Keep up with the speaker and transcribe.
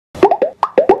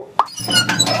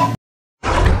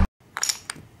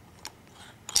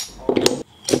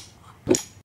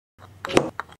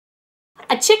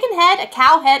chicken head, a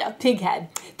cow head, a pig head.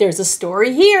 There's a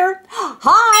story here.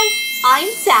 Hi,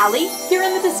 I'm Sally, here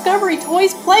in the Discovery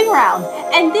Toys playground,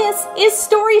 and this is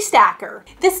Story Stacker.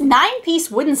 This 9-piece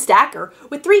wooden stacker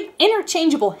with 3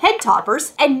 interchangeable head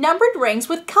toppers and numbered rings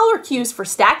with color cues for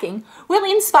stacking will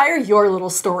inspire your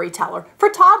little storyteller for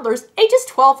toddlers ages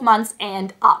 12 months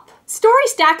and up. Story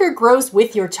Stacker grows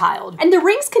with your child, and the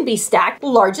rings can be stacked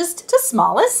largest to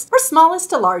smallest or smallest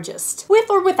to largest,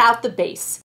 with or without the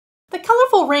base. The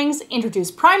colorful rings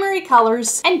introduce primary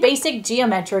colors and basic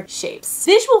geometric shapes.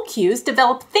 Visual cues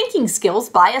develop thinking skills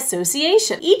by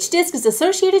association. Each disc is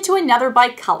associated to another by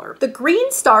color. The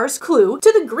green stars clue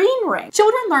to the green ring.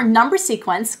 Children learn number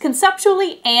sequence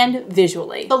conceptually and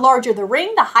visually. The larger the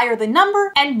ring, the higher the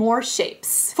number and more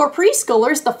shapes. For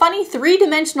preschoolers, the funny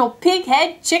 3-dimensional pig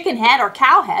head, chicken head, or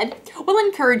cow head will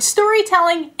encourage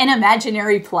storytelling and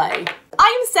imaginary play.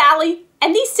 I am Sally,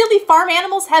 and these silly farm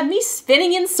animals have me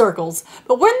spinning in circles.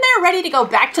 But when they're ready to go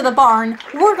back to the barn,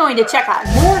 we're going to check out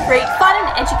more great fun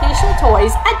and educational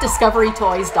toys at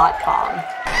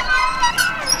discoverytoys.com.